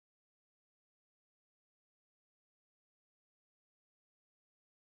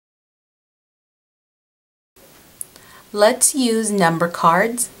Let's use number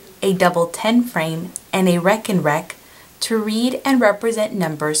cards, a double 10 frame, and a rekenrek to read and represent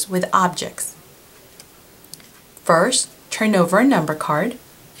numbers with objects. First, turn over a number card.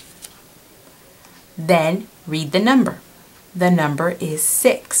 Then, read the number. The number is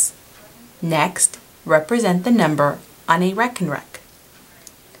 6. Next, represent the number on a rekenrek.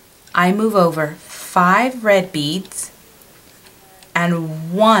 I move over 5 red beads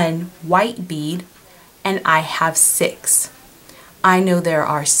and 1 white bead, and I have 6. I know there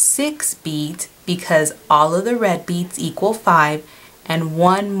are 6 beads because all of the red beads equal 5 and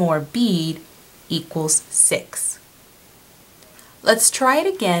 1 more bead equals 6. Let's try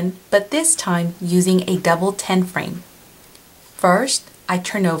it again, but this time using a double 10 frame. First, I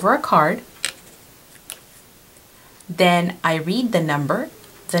turn over a card. Then I read the number.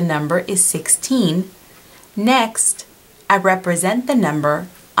 The number is 16. Next, I represent the number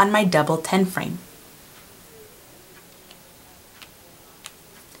on my double 10 frame.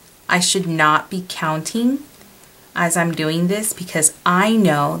 I should not be counting as I'm doing this because I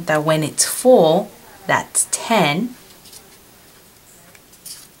know that when it's full, that's 10.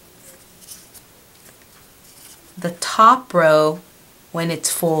 The top row, when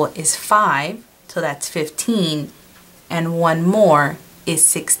it's full, is 5, so that's 15, and 1 more is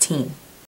 16.